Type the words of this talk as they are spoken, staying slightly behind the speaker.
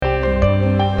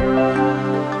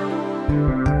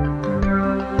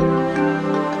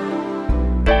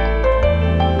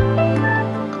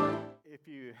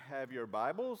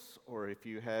Bibles, or if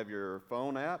you have your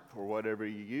phone app or whatever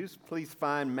you use, please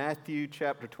find Matthew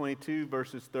chapter 22,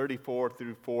 verses 34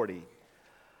 through 40.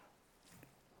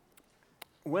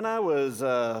 When I was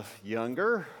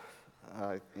younger,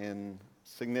 and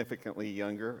significantly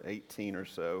younger, 18 or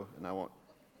so, and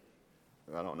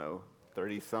I don't know,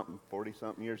 30-something,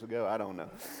 40-something years ago, I don't know.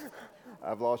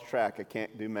 I've lost track. I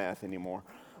can't do math anymore.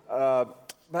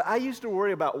 But I used to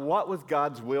worry about what was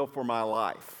God's will for my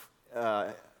life.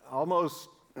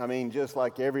 Just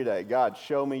like every day, God,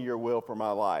 show me your will for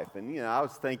my life. And, I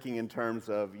was thinking in terms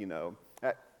of,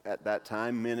 at that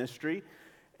time, ministry.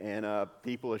 And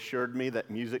people assured me that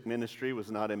music ministry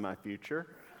was not in my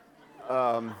future.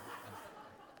 Now,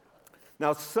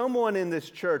 someone in this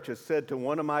church has said to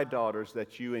one of my daughters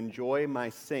that you enjoy my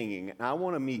singing, and I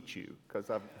want to meet you because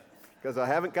I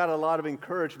haven't got a lot of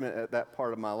encouragement at that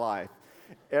part of my life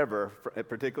ever,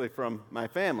 particularly from my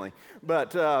family.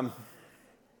 But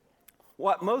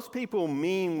what most people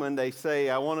mean when they say,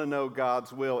 I want to know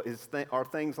God's will, are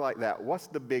things like that. What's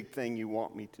the big thing you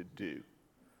want me to do?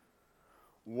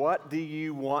 What do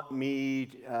you want me,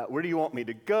 where do you want me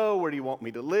to go? Where do you want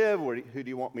me to live? Who do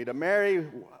you want me to marry?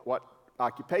 What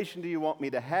occupation do you want me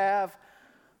to have?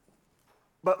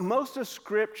 But most of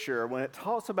Scripture, when it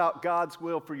talks about God's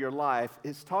will for your life,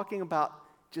 is talking about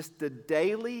just the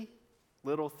daily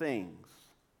little things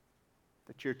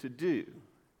that you're to do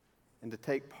and to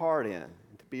take part in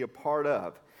and to be a part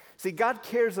of. See, God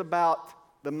cares about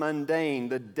the mundane,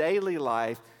 the daily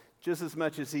life, just as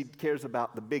much as he cares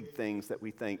about the big things that we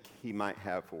think he might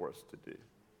have for us to do.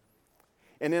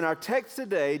 And in our text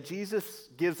today, Jesus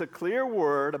gives a clear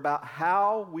word about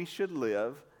how we should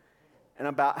live and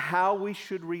about how we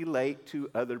should relate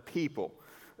to other people.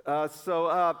 Let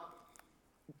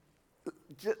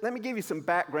me give you some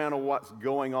background on what's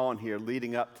going on here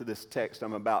leading up to this text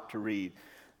I'm about to read.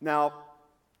 Now,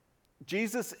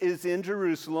 Jesus is in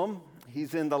Jerusalem.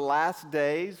 He's in the last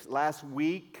days, last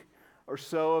week or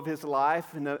so of his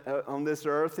life on this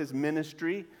earth, his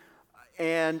ministry.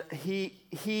 And he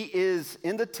is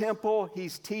in the temple,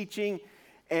 he's teaching,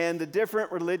 and the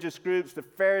different religious groups, the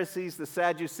Pharisees, the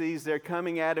Sadducees, they're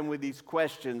coming at him with these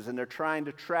questions, and they're trying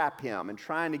to trap him and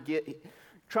trying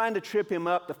to trip him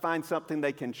up to find something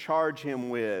they can charge him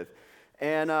with.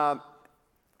 And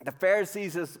the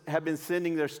Pharisees have been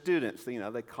sending their students.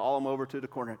 They call them over to the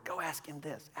corner. Go ask him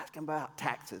this. Ask him about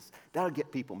taxes. That'll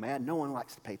get people mad. No one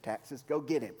likes to pay taxes. Go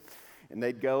get him. And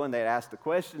they'd go and they'd ask the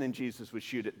question, and Jesus would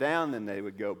shoot it down. Then they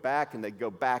would go back, and they'd go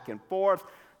back and forth.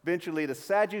 Eventually, the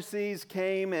Sadducees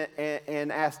came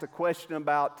and asked a question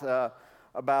about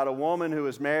a woman who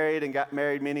was married and got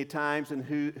married many times, and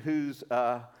who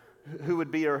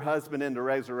would be her husband in the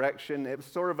resurrection. It was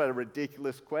sort of a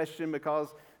ridiculous question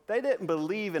because they didn't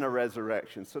believe in a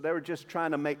resurrection. So they were just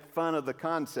trying to make fun of the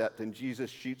concept, and Jesus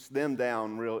shoots them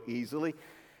down real easily.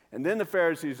 And then the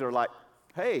Pharisees are like,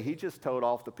 hey, he just told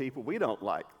off the people we don't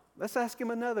like. Let's ask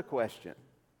him another question.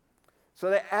 So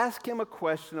they ask him a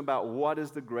question about what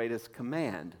is the greatest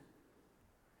command.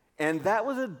 And that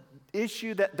was an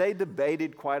issue that they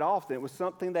debated quite often. It was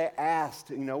something they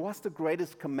asked, what's the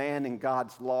greatest command in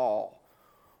God's law?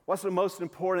 What's the most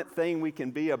important thing we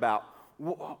can be about?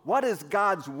 What is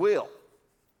God's will?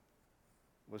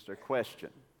 Was their question.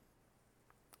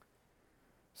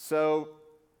 So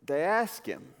they asked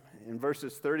him in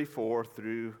verses 34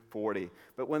 through 40.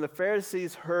 But when the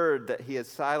Pharisees heard that he had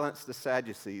silenced the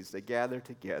Sadducees, they gathered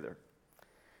together.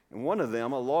 And one of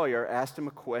them, a lawyer, asked him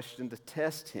a question to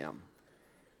test him.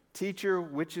 Teacher,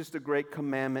 which is the great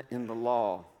commandment in the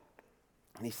law?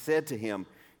 And he said to him,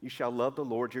 you shall love the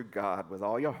Lord your God with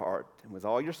all your heart and with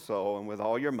all your soul and with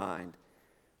all your mind.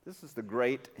 This is the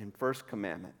great and first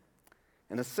commandment.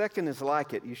 And the second is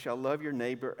like it, you shall love your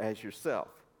neighbor as yourself.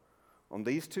 On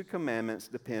these two commandments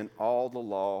depend all the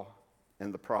law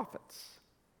and the prophets.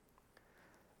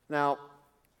 Now,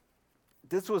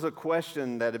 this was a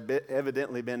question that had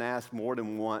evidently been asked more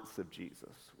than once of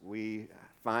Jesus. We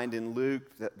find in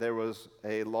Luke that there was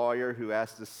a lawyer who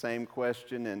asked the same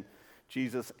question, and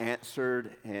Jesus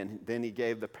answered, and then he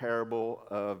gave the parable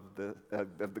of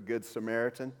the Good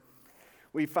Samaritan.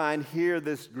 We find here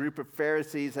this group of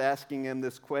Pharisees asking him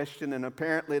this question, and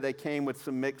apparently they came with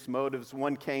some mixed motives.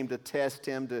 One came to test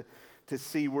him to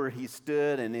see where he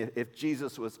stood and if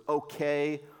Jesus was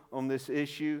okay on this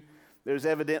issue. There's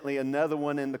evidently another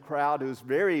one in the crowd who's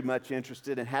very much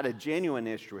interested and had a genuine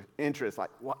interest. Like,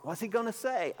 what's he going to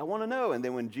say? I want to know. And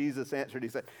then when Jesus answered, he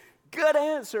said, good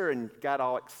answer, and got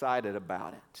all excited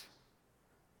about it.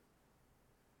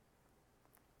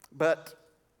 But,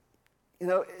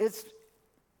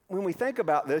 when we think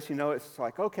about this, it's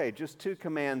like, okay, just two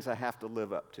commands I have to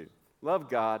live up to. Love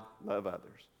God, love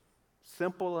others.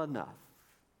 Simple enough.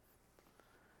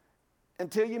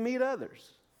 Until you meet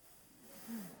others.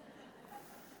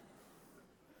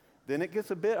 Then it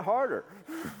gets a bit harder.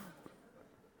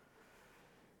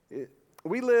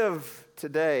 We live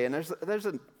today, and there's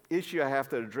an issue I have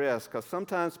to address, because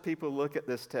sometimes people look at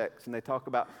this text and they talk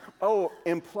about,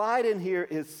 implied in here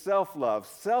is self-love.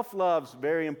 Self-love's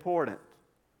very important.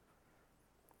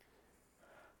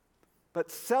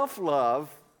 But self-love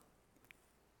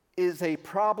is a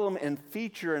problem and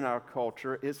feature in our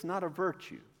culture. It's not a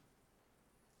virtue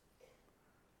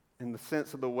in the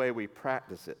sense of the way we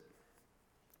practice it.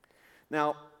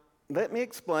 Now, let me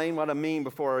explain what I mean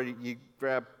before you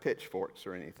grab pitchforks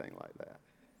or anything like that.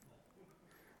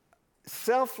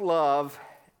 Self-love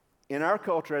in our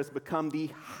culture has become the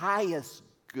highest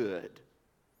good.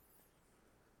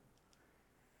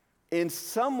 In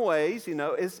some ways,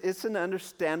 it's an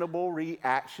understandable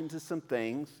reaction to some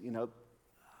things.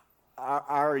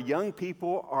 Our young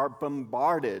people are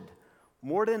bombarded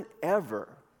more than ever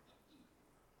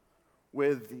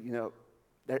with,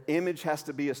 their image has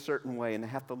to be a certain way, and they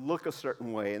have to look a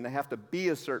certain way, and they have to be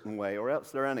a certain way, or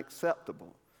else they're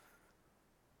unacceptable.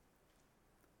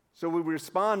 So we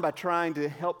respond by trying to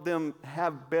help them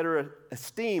have better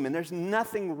esteem, and there's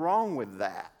nothing wrong with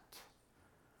that.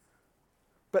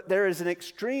 But there is an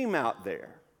extreme out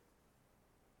there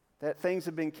that things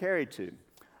have been carried to.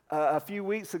 A few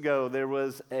weeks ago, there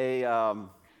was a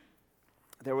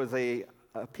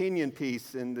opinion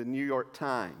piece in the New York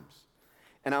Times,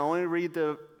 and I only read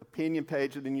the opinion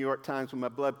page of the New York Times when my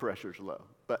blood pressure's low,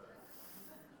 but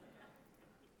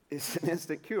it's an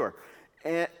instant cure.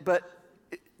 But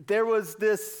there was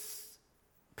this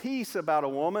piece about a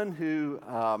woman who,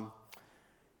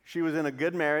 she was in a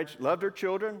good marriage, loved her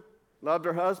children, loved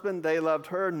her husband, they loved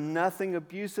her, nothing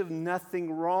abusive,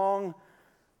 nothing wrong,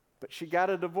 but she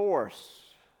got a divorce.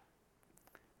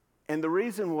 And the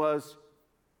reason was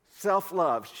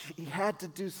self-love. She had to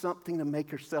do something to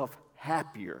make herself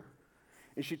happier.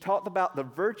 And she talked about the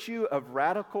virtue of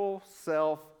radical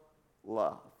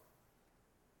self-love,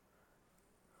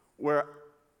 where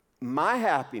my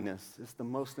happiness is the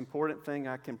most important thing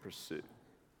I can pursue.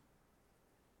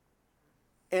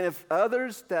 And if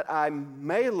others that I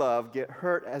may love get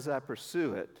hurt as I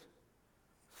pursue it,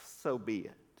 so be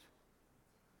it.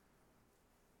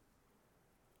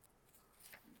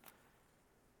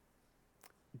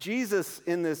 Jesus,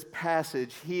 in this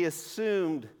passage, he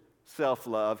assumed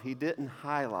self-love. He didn't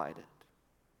highlight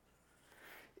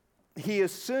it. He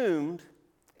assumed,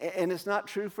 and it's not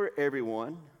true for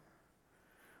everyone,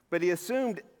 but he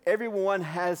assumed everyone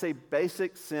has a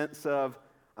basic sense of,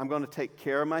 I'm going to take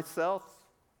care of myself.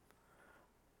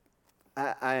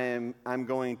 I'm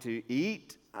going to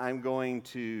eat. I'm going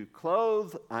to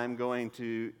clothe. I'm going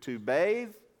to bathe.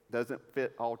 Doesn't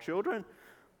fit all children.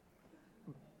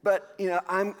 But,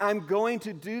 I'm going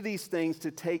to do these things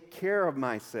to take care of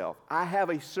myself. I have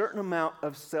a certain amount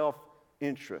of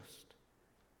self-interest.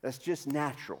 That's just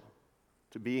natural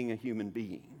to being a human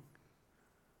being.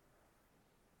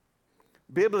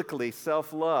 Biblically,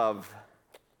 self-love,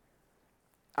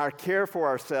 our care for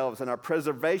ourselves and our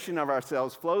preservation of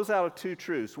ourselves flows out of two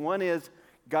truths. One is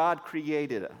God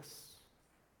created us,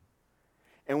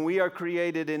 and we are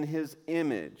created in His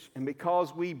image. And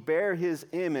because we bear His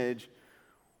image,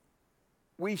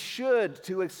 we should,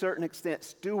 to a certain extent,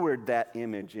 steward that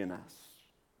image in us,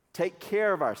 take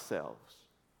care of ourselves,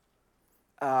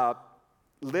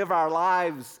 live our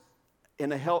lives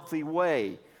in a healthy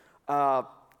way.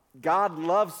 God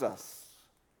loves us.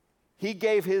 He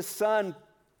gave His Son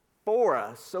for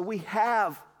us, so we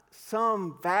have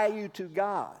some value to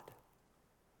God.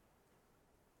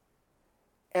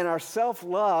 And our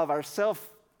self-love, our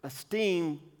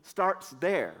self-esteem starts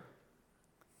there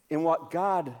in what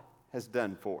God has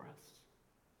done for us.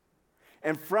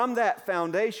 And from that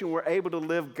foundation, we're able to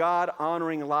live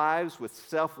God-honoring lives with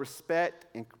self-respect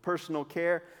and personal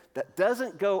care that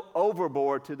doesn't go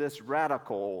overboard to this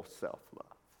radical self-love.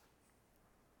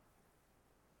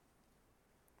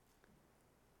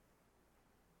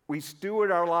 We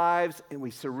steward our lives and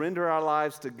we surrender our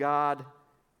lives to God.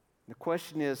 The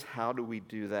question is, how do we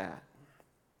do that?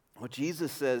 Well,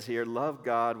 Jesus says here, love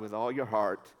God with all your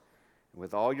heart, and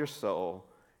with all your soul,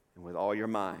 and with all your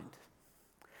mind.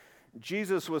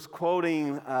 Jesus was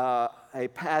quoting a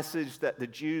passage that the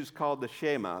Jews called the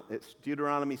Shema. It's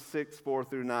Deuteronomy 6, 4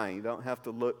 through 9. You don't have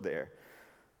to look there.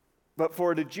 But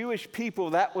for the Jewish people,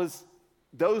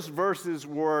 those verses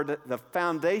were the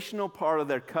foundational part of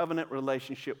their covenant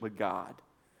relationship with God.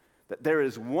 That there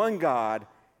is one God,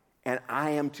 and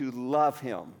I am to love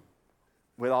Him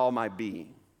with all my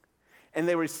being. And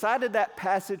they recited that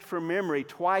passage from memory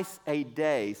twice a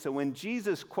day. So when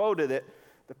Jesus quoted it,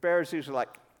 the Pharisees were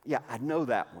like, yeah, I know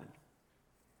that one.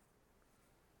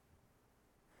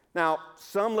 Now,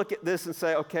 some look at this and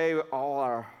say, okay, all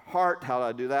our heart, how do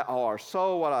I do that? All our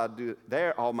soul, what do I do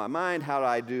there? All my mind, how do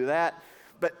I do that?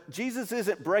 But Jesus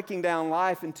isn't breaking down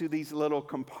life into these little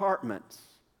compartments.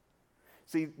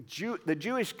 See, the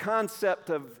Jewish concept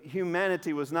of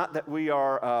humanity was not that we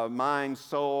are mind,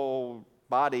 soul,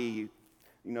 body,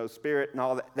 spirit and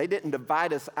all that. They didn't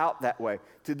divide us out that way.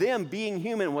 To them, being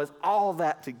human was all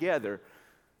that together.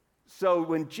 So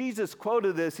when Jesus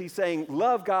quoted this, he's saying,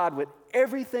 love God with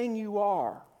everything you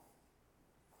are,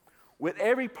 with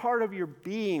every part of your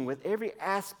being, with every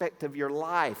aspect of your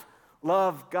life.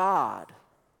 Love God.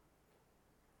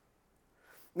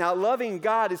 Now, loving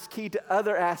God is key to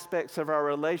other aspects of our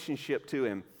relationship to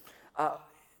Him.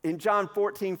 In John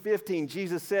 14:15,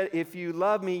 Jesus said, if you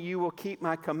love me, you will keep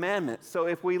my commandments. So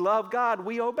if we love God,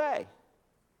 we obey.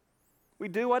 We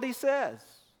do what He says.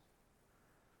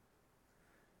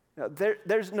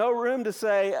 There's no room to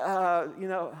say,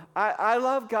 I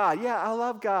love God. Yeah, I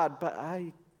love God, but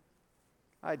I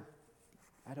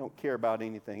don't care about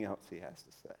anything else He has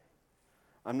to say.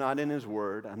 I'm not in His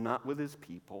Word. I'm not with His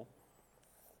people.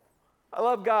 I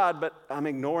love God, but I'm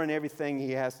ignoring everything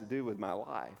He has to do with my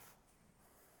life.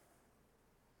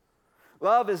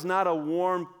 Love is not a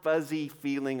warm, fuzzy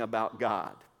feeling about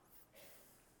God.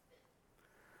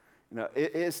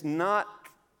 It's not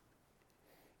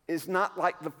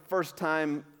like the first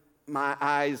time my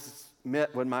eyes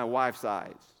met with my wife's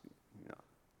eyes.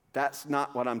 That's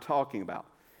not what I'm talking about.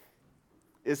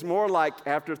 It's more like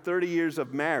after 30 years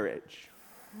of marriage.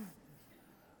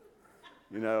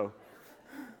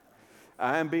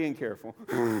 I am being careful.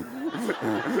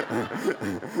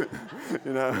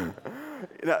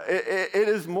 It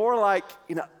is more like,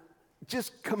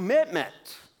 just commitment.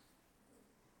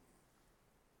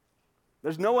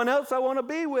 There's no one else I want to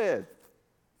be with.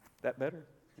 That better?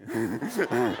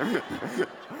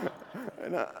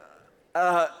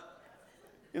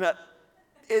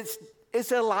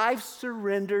 It's a life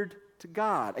surrendered to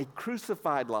God, a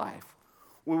crucified life,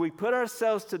 where we put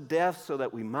ourselves to death so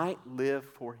that we might live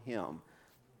for Him.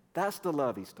 That's the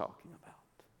love He's talking about.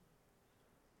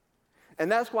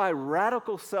 And that's why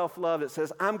radical self-love that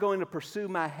says, I'm going to pursue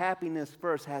my happiness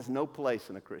first, has no place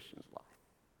in a Christian's life.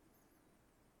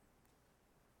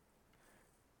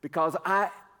 Because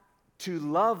to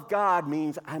love God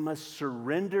means I must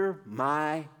surrender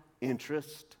my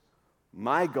interest,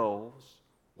 my goals,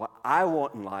 what I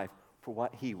want in life for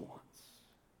what He wants.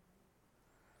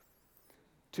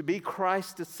 To be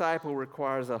Christ's disciple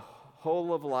requires a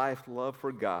whole of life love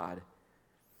for God.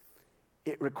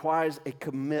 It requires a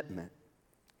commitment.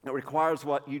 It requires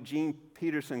what Eugene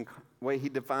Peterson, way he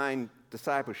defined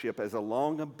discipleship, as a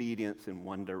long obedience in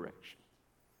one direction.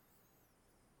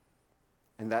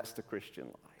 And that's the Christian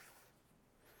life.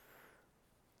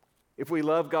 If we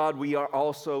love God, we are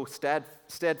also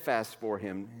steadfast for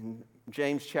Him. In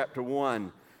James chapter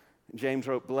 1, James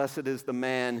wrote, blessed is the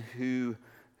man who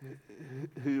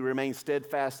remains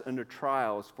steadfast under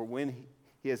trials, for when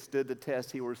he has stood the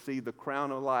test, he will receive the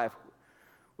crown of life,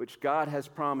 which God has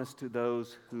promised to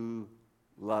those who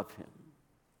love Him.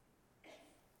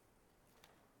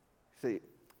 See,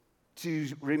 to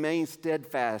remain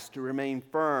steadfast, to remain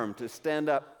firm, to stand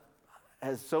up,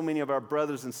 as so many of our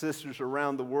brothers and sisters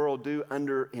around the world do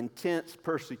under intense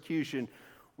persecution,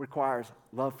 requires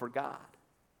love for God.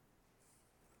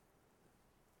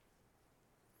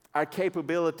 Our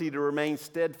capability to remain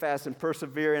steadfast and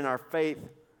persevere in our faith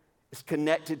is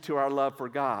connected to our love for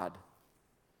God.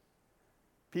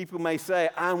 People may say,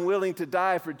 I'm willing to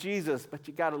die for Jesus, but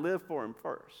you got to live for Him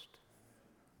first.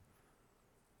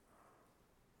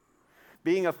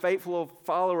 Being a faithful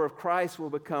follower of Christ will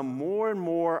become more and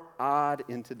more odd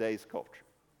in today's culture.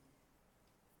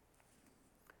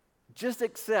 Just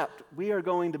accept we are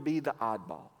going to be the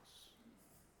oddballs.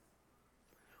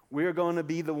 We are going to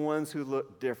be the ones who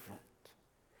look different.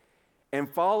 And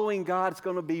following God is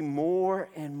going to be more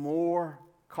and more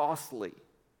costly.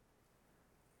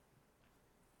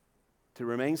 To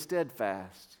remain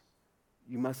steadfast,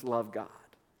 you must love God.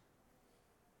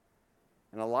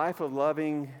 And a life of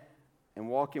loving and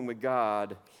walking with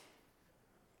God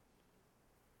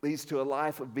leads to a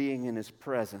life of being in His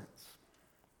presence.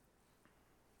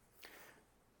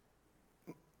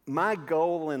 My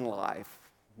goal in life,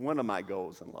 one of my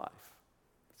goals in life,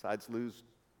 besides lose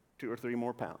 2 or 3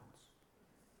 more pounds,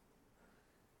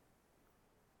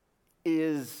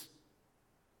 is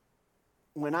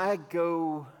when I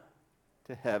go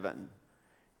to heaven,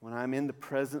 when I'm in the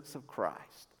presence of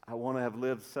Christ, I want to have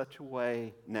lived such a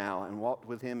way now and walked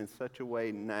with him in such a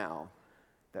way now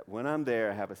that when I'm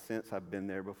there, I have a sense I've been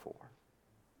there before.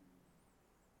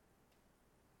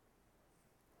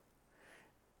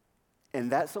 And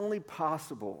that's only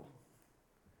possible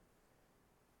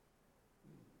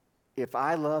if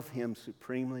I love him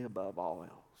supremely above all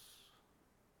else.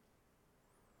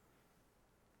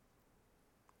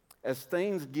 As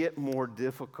things get more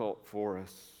difficult for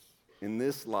us in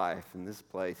this life, in this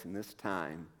place, in this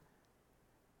time,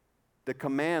 the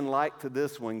command like to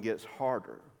this one gets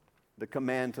harder. The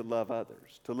command to love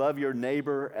others, to love your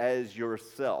neighbor as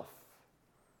yourself,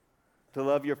 to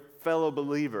love your fellow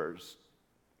believers,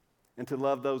 and to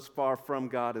love those far from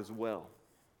God as well.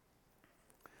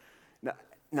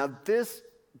 Now this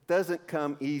doesn't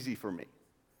come easy for me.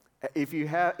 If you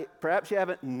have, perhaps you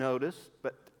haven't noticed,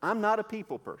 but I'm not a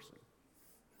people person.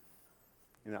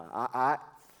 You know, I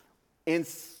in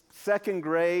second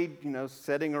grade,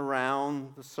 sitting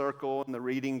around the circle and the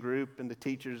reading group and the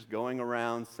teachers going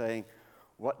around saying,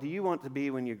 "What do you want to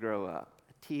be when you grow up?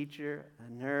 A teacher,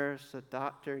 a nurse, a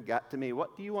doctor?" Got to me,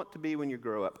 "What do you want to be when you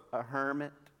grow up? A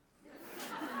hermit?"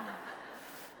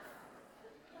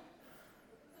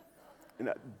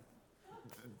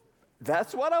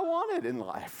 That's what I wanted in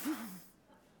life.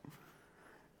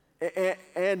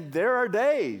 And there are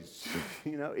days,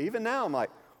 even now I'm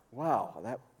like, wow,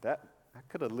 that I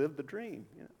could have lived the dream.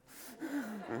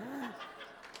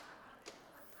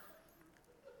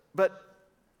 But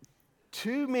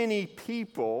too many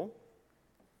people,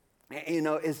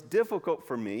 it's difficult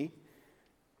for me,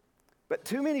 but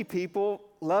too many people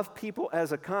love people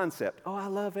as a concept. Oh, I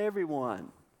love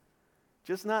everyone,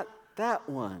 just not that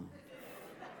one.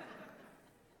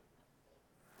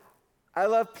 I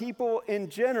love people in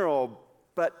general,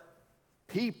 but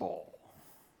people,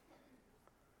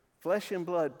 flesh and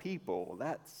blood people,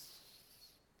 that's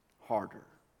harder.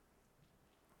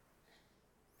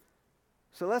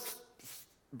 So let's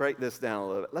break this down a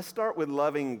little bit. Let's start with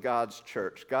loving God's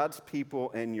church, God's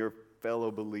people, and your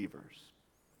fellow believers.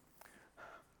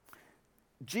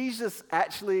 Jesus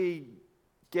actually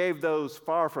gave those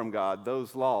far from God,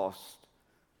 those lost,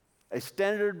 a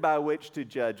standard by which to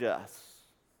judge us.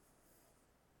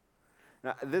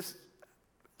 Now,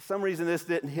 some reason this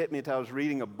didn't hit me until I was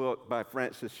reading a book by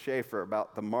Francis Schaeffer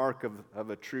about the mark of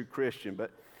a true Christian.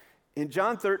 But in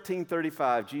John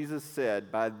 13:35, Jesus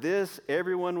said, "By this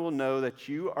everyone will know that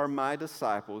you are my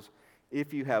disciples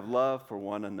if you have love for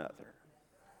one another."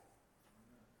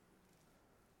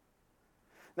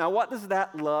 Now, what does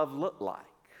that love look like?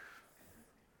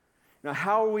 Now,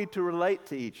 how are we to relate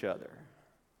to each other?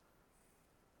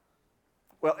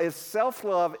 Well, if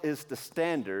self-love is the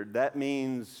standard, that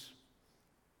means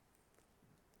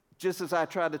just as I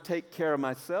try to take care of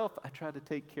myself, I try to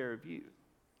take care of you.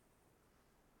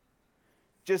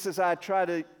 Just as I try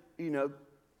to,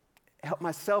 help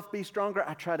myself be stronger,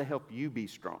 I try to help you be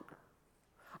stronger.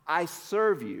 I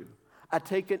serve you. I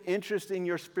take an interest in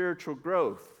your spiritual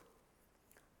growth.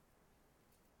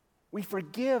 We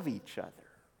forgive each other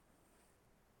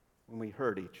when we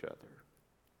hurt each other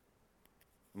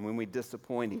and when we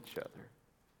disappoint each other.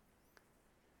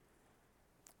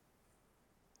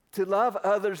 To love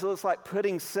others looks like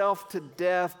putting self to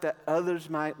death that others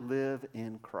might live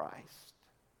in Christ.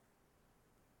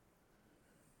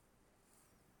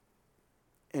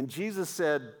 And Jesus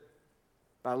said,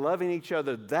 by loving each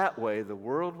other that way, the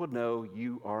world would know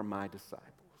you are my disciples.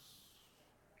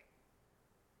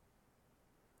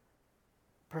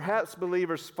 Perhaps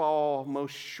believers fall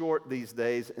most short these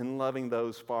days in loving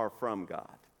those far from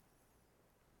God.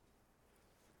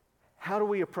 How do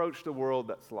we approach the world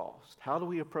that's lost? How do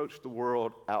we approach the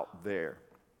world out there?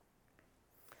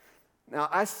 Now,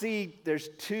 I see there's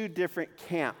two different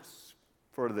camps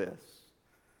for this.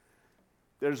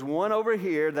 There's one over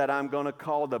here that I'm going to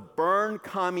call the burn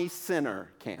commie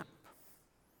sinner camp.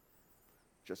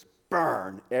 Just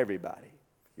burn everybody.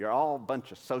 You're all a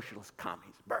bunch of socialist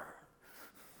commies. Burn.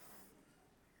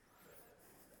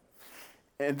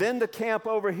 And then the camp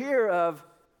over here of,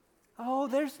 oh,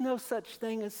 there's no such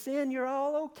thing as sin. You're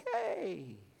all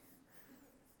okay.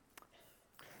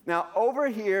 Now, over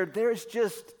here, there's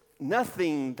just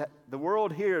nothing that the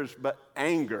world hears but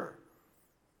anger.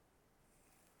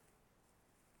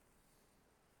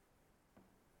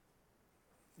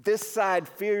 This side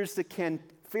fears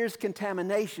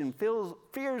contamination,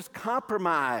 fears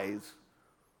compromise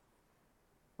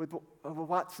with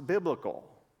what's biblical.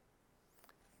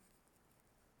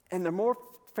 And they're more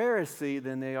Pharisee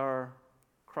than they are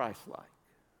Christ-like.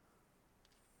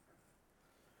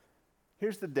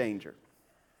 Here's the danger.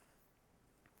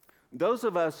 Those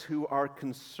of us who are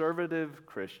conservative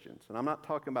Christians, and I'm not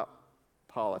talking about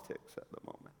politics at the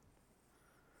moment.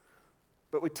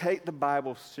 But we take the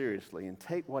Bible seriously and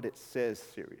take what it says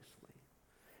seriously.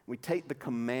 We take the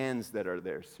commands that are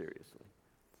there seriously.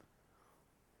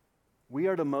 We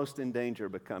are the most in danger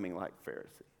of becoming like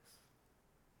Pharisees.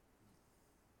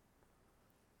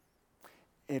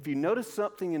 And if you notice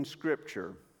something in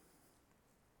Scripture,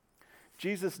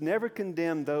 Jesus never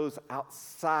condemned those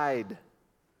outside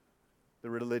the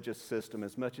religious system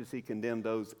as much as he condemned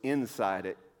those inside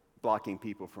it, blocking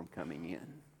people from coming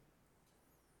in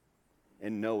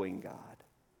and knowing God.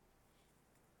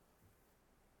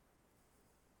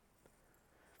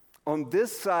 On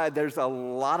this side, there's a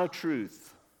lot of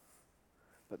truth,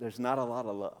 but there's not a lot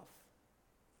of love.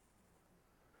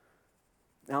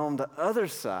 Now, on the other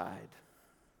side,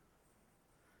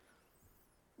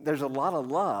 there's a lot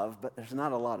of love, but there's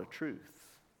not a lot of truth.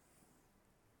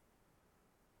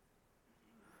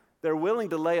 They're willing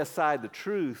to lay aside the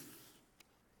truth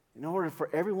in order for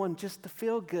everyone just to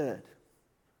feel good,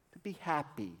 to be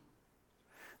happy.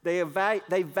 They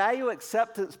value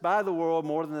acceptance by the world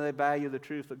more than they value the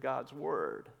truth of God's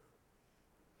Word.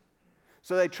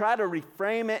 So they try to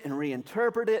reframe it and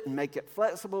reinterpret it and make it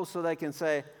flexible so they can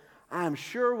say, I'm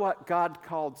sure what God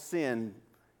called sin,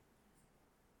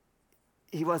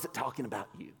 he wasn't talking about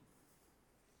you.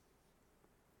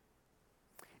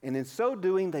 And in so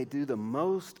doing, they do the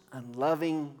most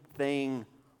unloving thing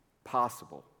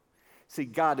possible. See,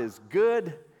 God is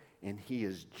good and he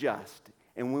is just.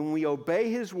 And when we obey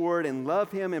his word and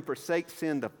love him and forsake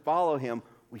sin to follow him,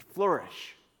 we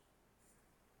flourish.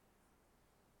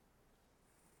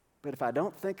 But if I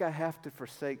don't think I have to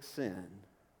forsake sin,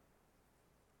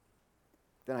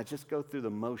 then I just go through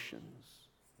the motions.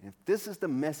 And if this is the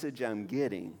message I'm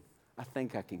getting, I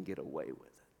think I can get away with it.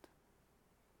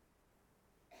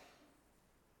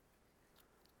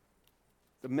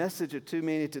 The message of too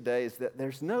many today is that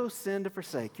there's no sin to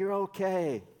forsake. You're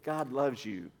okay. God loves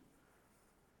you.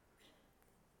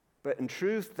 But in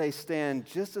truth, they stand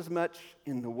just as much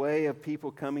in the way of people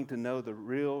coming to know the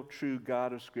real, true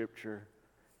God of Scripture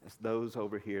as those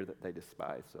over here that they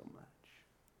despise so much.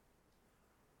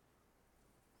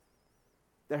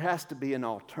 There has to be an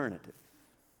alternative.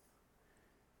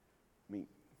 I mean,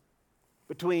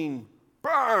 between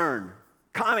burn,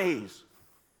 commies,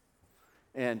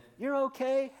 and you're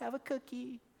okay, have a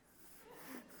cookie.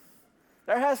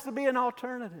 There has to be an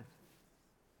alternative.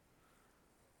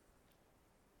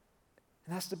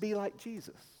 It has to be like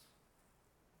Jesus.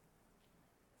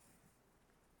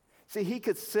 See, he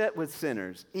could sit with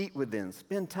sinners, eat with them,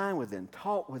 spend time with them,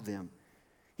 talk with them.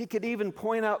 He could even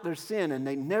point out their sin, and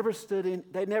they never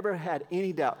had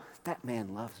any doubt. That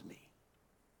man loves me.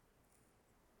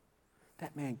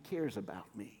 That man cares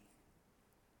about me.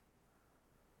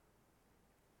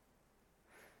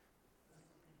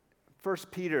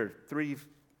 First Peter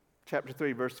chapter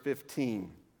 3, verse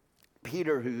 15.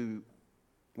 Peter, who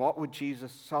walked with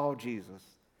Jesus, saw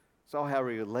how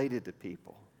he related to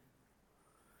people.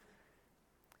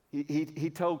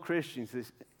 He told Christians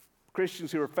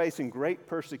who were facing great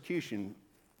persecution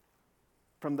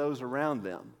from those around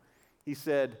them, he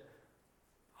said,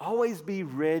 always be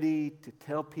ready to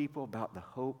tell people about the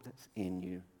hope that's in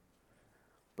you,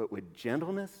 but with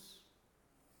gentleness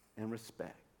and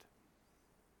respect.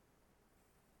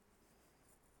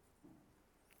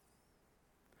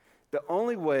 The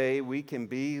only way we can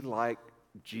be like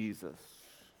Jesus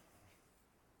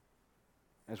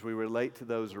as we relate to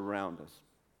those around us,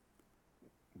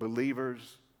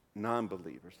 believers,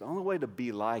 non-believers, the only way to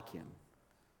be like him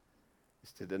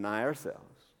is to deny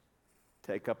ourselves,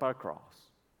 take up our cross,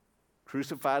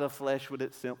 crucify the flesh with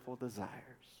its sinful desires,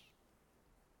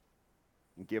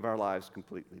 and give our lives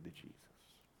completely to Jesus.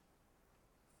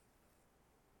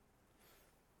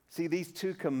 See, these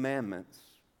two commandments,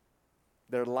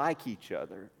 they're like each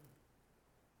other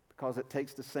because it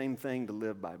takes the same thing to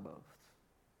live by both.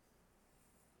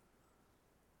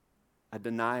 A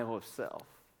denial of self.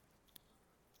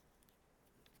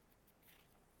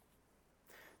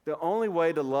 The only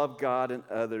way to love God and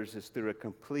others is through a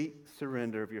complete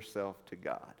surrender of yourself to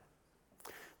God.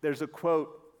 There's a quote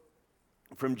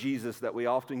from Jesus that we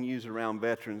often use around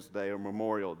Veterans Day or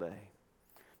Memorial Day.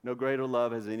 No greater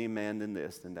love has any man than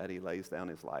this, than that he lays down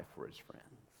his life for his friends.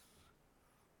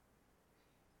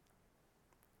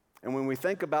 And when we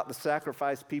think about the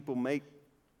sacrifice people make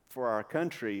for our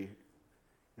country,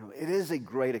 it is a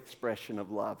great expression of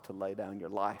love to lay down your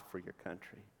life for your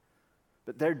country.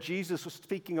 But there Jesus was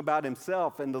speaking about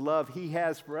himself and the love he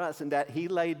has for us, and that he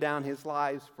laid down his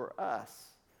lives for us.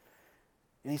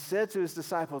 And he said to his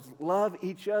disciples, love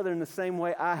each other in the same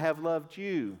way I have loved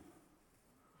you.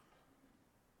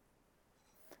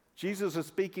 Jesus was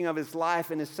speaking of his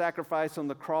life and his sacrifice on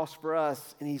the cross for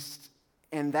us,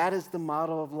 and that is the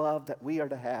model of love that we are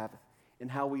to have in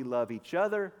how we love each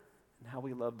other and how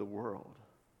we love the world.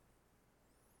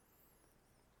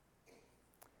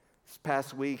 This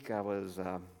past week, I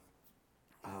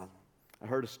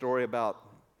heard a story about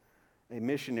a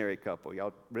missionary couple.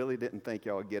 Y'all really didn't think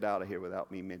y'all would get out of here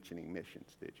without me mentioning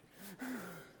missions, did you?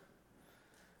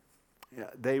 Yeah,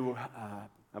 they were.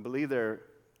 I believe their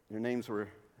names were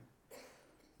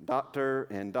Dr.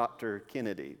 and Dr.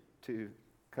 Kennedy,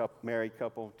 married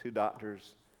couple, two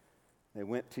doctors. They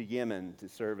went to Yemen to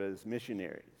serve as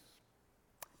missionaries.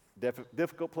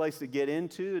 Difficult place to get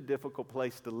into, a difficult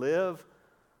place to live.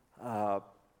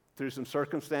 Through some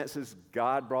circumstances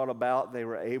God brought about, they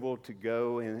were able to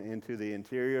go into the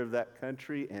interior of that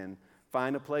country and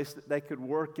find a place that they could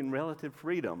work in relative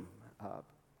freedom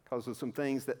because of some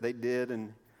things that they did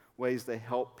and ways they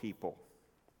helped people.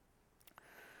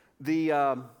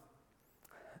 The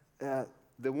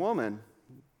woman,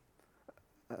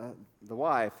 the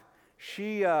wife,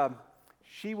 she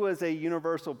was a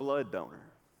universal blood donor.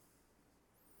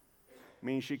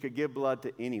 Meaning she could give blood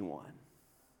to anyone.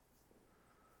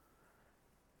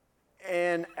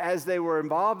 And as they were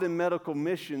involved in medical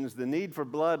missions, the need for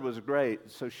blood was great.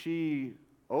 So she,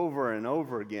 over and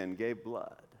over again, gave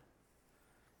blood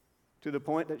to the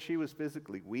point that she was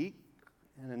physically weak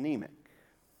and anemic.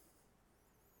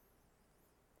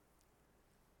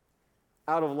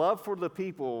 Out of love for the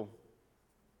people,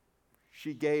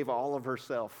 she gave all of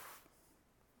herself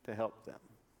to help them.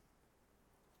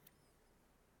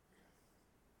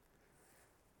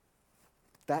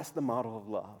 That's the model of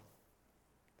love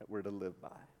that we're to live by.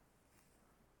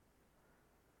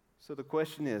 So the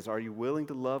question is, are you willing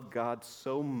to love God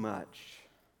so much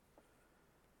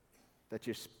that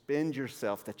you spend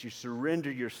yourself, that you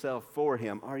surrender yourself for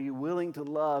Him? Are you willing to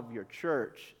love your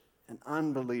church and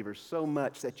unbelievers so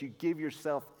much that you give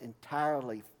yourself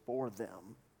entirely for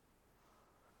them?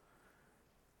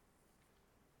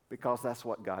 Because that's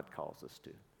what God calls us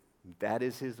to. That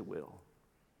is His will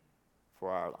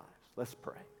for our lives. Let's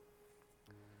pray.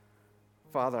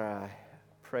 Father, I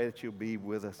pray that you'll be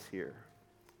with us here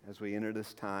as we enter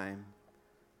this time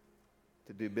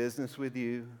to do business with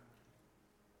you,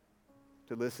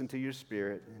 to listen to your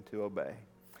Spirit, and to obey.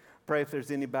 Pray if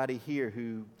there's anybody here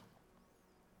who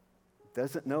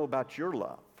doesn't know about your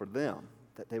love for them,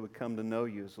 that they would come to know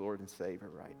you as Lord and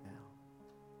Savior right now.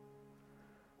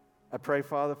 I pray,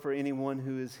 Father, for anyone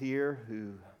who is here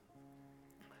who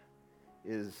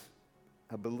is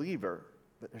a believer,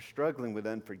 but they're struggling with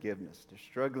unforgiveness, they're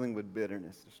struggling with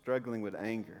bitterness, they're struggling with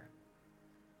anger,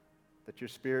 that your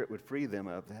Spirit would free them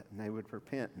of that and they would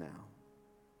repent now.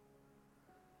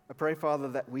 I pray, Father,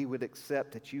 that we would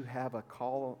accept that you have a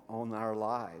call on our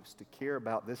lives to care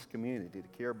about this community, to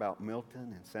care about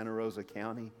Milton and Santa Rosa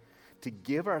County, to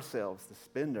give ourselves, to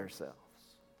spend ourselves,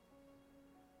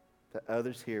 that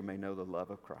others here may know the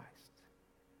love of Christ.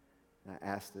 And I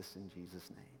ask this in Jesus'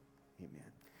 name.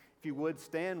 Amen. If you would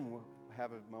stand, we'll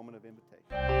have a moment of invitation.